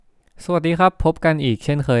สวัสดีครับพบกันอีกเ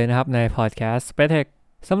ช่นเคยนะครับในพอดแคสต์ Space Tech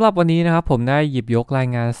สำหรับวันนี้นะครับผมได้หยิบยกราย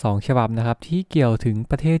งาน2ฉบับนะครับที่เกี่ยวถึง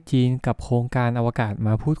ประเทศจีนกับโครงการอวกาศม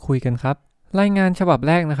าพูดคุยกันครับรายงานฉบับแ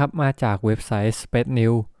รกนะครับมาจากเว็บไซต์ Space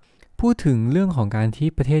News พูดถึงเรื่องของการที่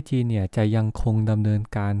ประเทศจีนเนี่ยจะยังคงดำเนิน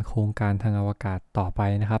การโครงการทางอวกาศต่อไป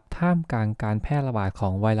นะครับท่ามกลางการแพร่ระบาดขอ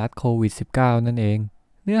งไวรัสโควิด -19 นั่นเอง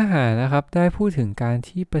เนื้อหานะครับได้พูดถึงการ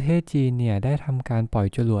ที่ประเทศจีนเนี่ยได้ทำการปล่อย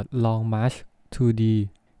จรวด Long March 2D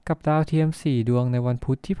กับดาวเทียม4ดวงในวัน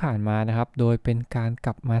พุธที่ผ่านมานะครับโดยเป็นการก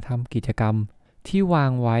ลับมาทำกิจกรรมที่วา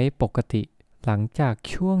งไว้ปกติหลังจาก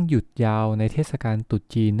ช่วงหยุดยาวในเทศกาลตรุษ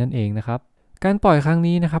จีนนั่นเองนะครับการปล่อยครั้ง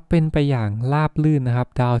นี้นะครับเป็นไปอย่างราบรื่นนะครับ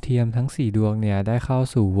ดาวเทียมทั้ง4ดวงเนี่ยได้เข้า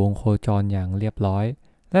สู่วงโคจรอย่างเรียบร้อย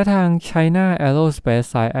และทาง China Aerospace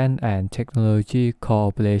Science and Technology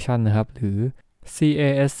Corporation นะครับหรือ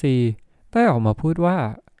CASC ได้ออกมาพูดว่า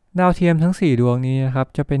ดาวเทียมทั้ง4ดวงนี้นะครับ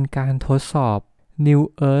จะเป็นการทดสอบNew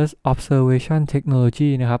Earth Observation Technology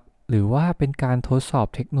นะครับหรือว่าเป็นการทดสอบ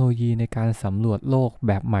เทคโนโลยีในการสำรวจโลกแ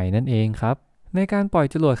บบใหม่นั่นเองครับในการปล่อย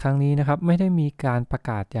จรวดครั้งนี้นะครับไม่ได้มีการประ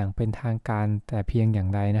กาศอย่างเป็นทางการแต่เพียงอย่าง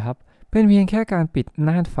ใดนะครับเป็นเพียงแค่การปิด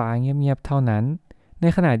น่านฟ้าเงียบๆเท่านั้นใน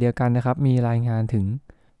ขณะเดียวกันนะครับมีรายงานถึง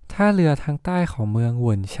ท่าเรือทางใต้ของเมืองเห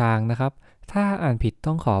วินชางนะครับถ้าอ่านผิด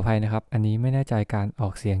ต้องขออภัยนะครับอันนี้ไม่แน่ใจการออ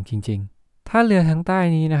กเสียงจริงๆท่าเรือทางใต้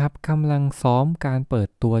นี้นะครับกำลังซ้อมการเปิด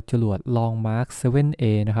ตัวจรวด Long March 7A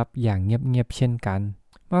นะครับอย่างเงียบๆเช่นกัน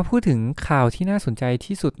มาพูดถึงข่าวที่น่าสนใจ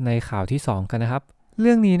ที่สุดในข่าวที่2กันนะครับเ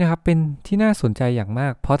รื่องนี้นะครับเป็นที่น่าสนใจอย่างมา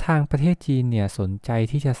กเพราะทางประเทศจีนเนี่ยสนใจ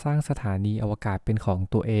ที่จะสร้างสถานีอวกาศเป็นของ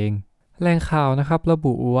ตัวเองแหล่งข่าวนะครับระ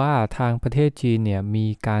บุว่าทางประเทศจีนเนี่ยมี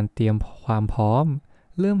การเตรียมความพร้อม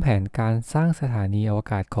เริ่มแผนการสร้างสถานีอว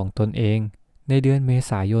กาศของตนเองในเดือนเม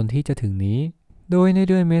ษายนที่จะถึงนี้โดยใน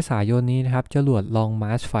เดือนเมษายนนี้นะครับจรวด Long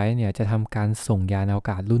March 5เนี่ยจะทำการส่งยานอว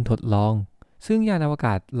กาศรุ่นทดลองซึ่งยานอวก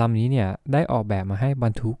าศลำนี้เนี่ยได้ออกแบบมาให้บร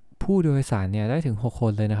รทุกผู้โดยสารเนี่ยได้ถึง6ค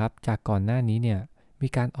นเลยนะครับจากก่อนหน้านี้เนี่ยมี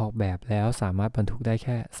การออกแบบแล้วสามารถบรรทุกได้แ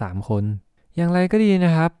ค่3คนอย่างไรก็ดีน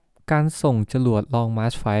ะครับการส่งจรวด Long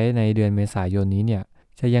March 5ในเดือนเมษายนนี้เนี่ย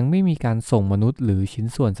จะยังไม่มีการส่งมนุษย์หรือชิ้น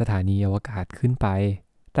ส่วนสถานีอวกาศขึ้นไป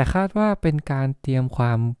แต่คาดว่าเป็นการเตรียมคว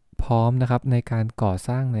ามพร้อมนะครับในการก่อส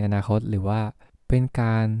ร้างในอนาคตหรือว่าเป็นก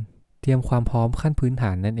ารเตรียมความพร้อมขั้นพื้นฐ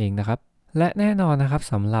านนั่นเองนะครับและแน่นอนนะครับ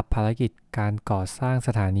สำหรับภารกิจการก่อสร้างส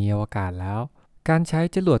ถานีอวกาศแล้วการใช้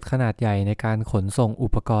จรวดขนาดใหญ่ในการขนส่งอุ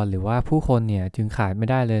ปกรณ์หรือว่าผู้คนเนี่ยจึงขาดไม่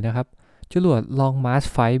ได้เลยนะครับจรวด Long March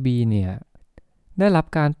 5B เนี่ยได้รับ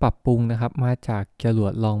การปรับปรุงนะครับมาจากจรว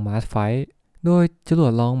ด Long March 5โดยจรว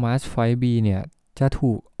ด Long March 5B เนี่ยจะ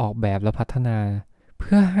ถูกออกแบบและพัฒนาเ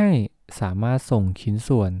พื่อให้สามารถส่งชิ้น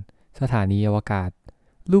ส่วนสถานีอวกาศ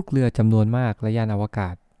ลูกเรือจำนวนมากและยานอวกา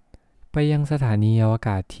ศไปยังสถานีอวก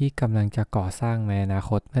าศที่กำลังจะก่อสร้างในอนาค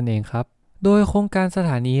ตนั่นเองครับโดยโครงการสถ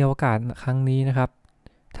านีอวกาศครั้งนี้นะครับ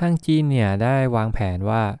ทางจีนเนี่ยได้วางแผน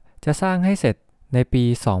ว่าจะสร้างให้เสร็จในปี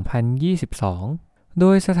 2022 โด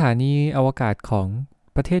ยสถานีอวกาศของ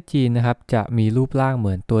ประเทศจีนนะครับจะมีรูปร่างเห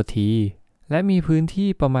มือนตัว T และมีพื้นที่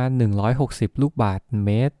ประมาณ160ลูกบาศก์เ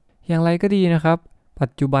มตรอย่างไรก็ดีนะครับปั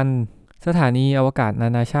จจุบันสถานีอวกาศนา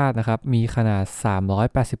นาชาตินะครับมีขนาด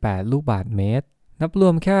388ลูกบาศก์เมตรนับรว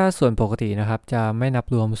มแค่ส่วนปกตินะครับจะไม่นับ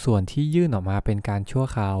รวมส่วนที่ยื่นออกมาเป็นการชั่ว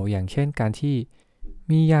คราวอย่างเช่นการที่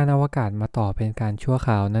มียานอวกาศมาต่อเป็นการชั่วค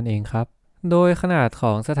ราวนั่นเองครับโดยขนาดข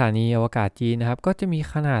องสถานีอวกาศจีนนะครับก็จะมี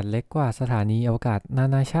ขนาดเล็กกว่าสถานีอวกาศนา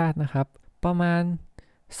นาชาตินะครับประมาณ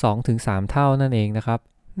 2-3 เท่านั่นเองนะครับ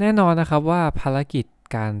แน่นอนนะครับว่าภารกิจ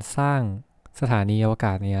การสร้างสถานีอวก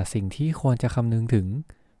าศเนี่ยสิ่งที่ควรจะคำนึงถึง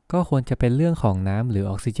ก็ควรจะเป็นเรื่องของน้ำหรือ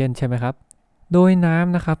ออกซิเจนใช่ไหมครับโดยน้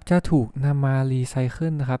ำนะครับจะถูกนำมารีไซเคิ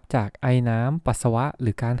ลนะครับจากไอน้ำปัสสาวะห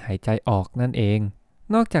รือการหายใจออกนั่นเอง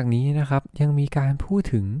นอกจากนี้นะครับยังมีการพูด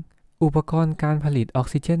ถึงอุปกรณ์การผลิตออก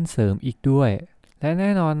ซิเจนเสริมอีกด้วยและแน่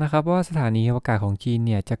นอนนะครับว่าสถานีอวกาศของจีนเ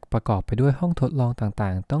นี่ยจะประกอบไปด้วยห้องทดลองต่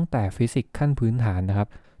างๆตั้งแต่ฟิสิกส์ขั้นพื้นฐานนะครับ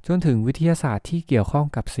จนถึงวิทยาศาสตร์ที่เกี่ยวข้อง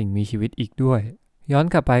กับสิ่งมีชีวิตอีกด้วยย้อน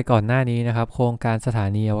กลับไปก่อนหน้านี้นะครับโครงการสถา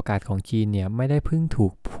นีอวกาศของจีนเนี่ยไม่ได้เพิ่งถู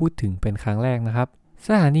กพูดถึงเป็นครั้งแรกนะครับส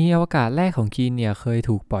ถานีอวกาศแรกของจีนเนี่ยเคย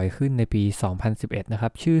ถูกปล่อยขึ้นในปี 2011 นะครั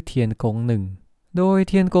บชื่อเทียนกง1โดยเ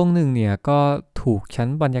ทียนกง1เนี่ยก็ถูกชั้น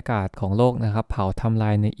บรรยากาศของโลกนะครับเผาทำลา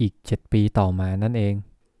ยในอีก7ปีต่อมานั่นเอง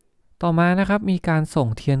ต่อมานะครับมีการส่ง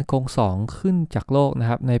เทียนกง2ขึ้นจากโลกนะ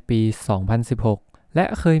ครับในปี 2016 และ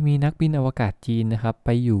เคยมีนักบินอวกาศจีนนะครับไป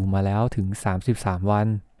อยู่มาแล้วถึง33 วัน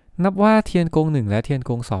นับว่าเทียนกง1และเทียน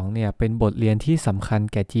กง2เนี่ยเป็นบทเรียนที่สำคัญ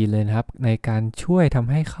แก่จีนเลยนะครับในการช่วยทำ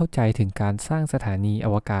ให้เข้าใจถึงการสร้างสถานีอ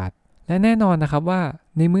วกาศและแน่นอนนะครับว่า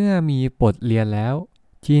ในเมื่อมีบทเรียนแล้ว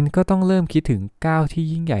จีนก็ต้องเริ่มคิดถึงก้าวที่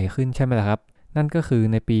ยิ่งใหญ่ขึ้นใช่ไหมล่ะครับนั่นก็คือ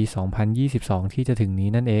ในปี 2022 ที่จะถึงนี้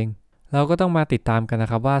นั่นเอง เราก็ต้องมาติดตามกันนะ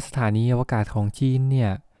ครับว่าสถานีอวกาศของจีนเนี่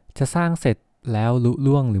ยจะสร้างเสร็จแล้วลุ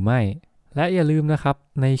ล่วงหรือไม่และอย่าลืมนะครับ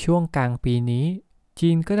ในช่วงกลางปีนี้จี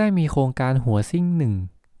นก็ได้มีโครงการหัวซิ่งหนึ่ง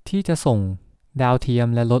ที่จะส่งดาวเทียม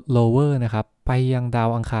และรถโรเวอร์นะครับไปยังดาว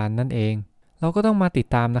อังคารนั่นเองเราก็ต้องมาติด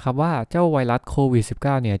ตามนะครับว่าเจ้าไวรัสโควิด -19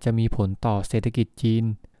 เนี่ยจะมีผลต่อเศรษฐกิจจีน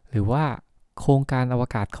หรือว่าโครงการอว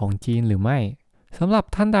กาศของจีนหรือไม่สำหรับ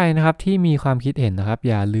ท่านใดนะครับที่มีความคิดเห็นนะครับ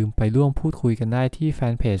อย่าลืมไปร่วมพูดคุยกันได้ที่แฟ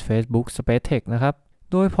นเพจ Facebook Space Tech นะครับ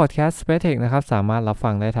โดย Podcast Space Tech นะครับสามารถรับฟั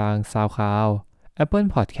งได้ทาง SoundCloud Apple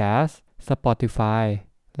Podcast Spotify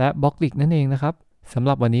และ Blockly นั่นเองนะครับสำห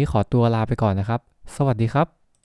รับวันนี้ขอตัวลาไปก่อนนะครับสวัสดีครับ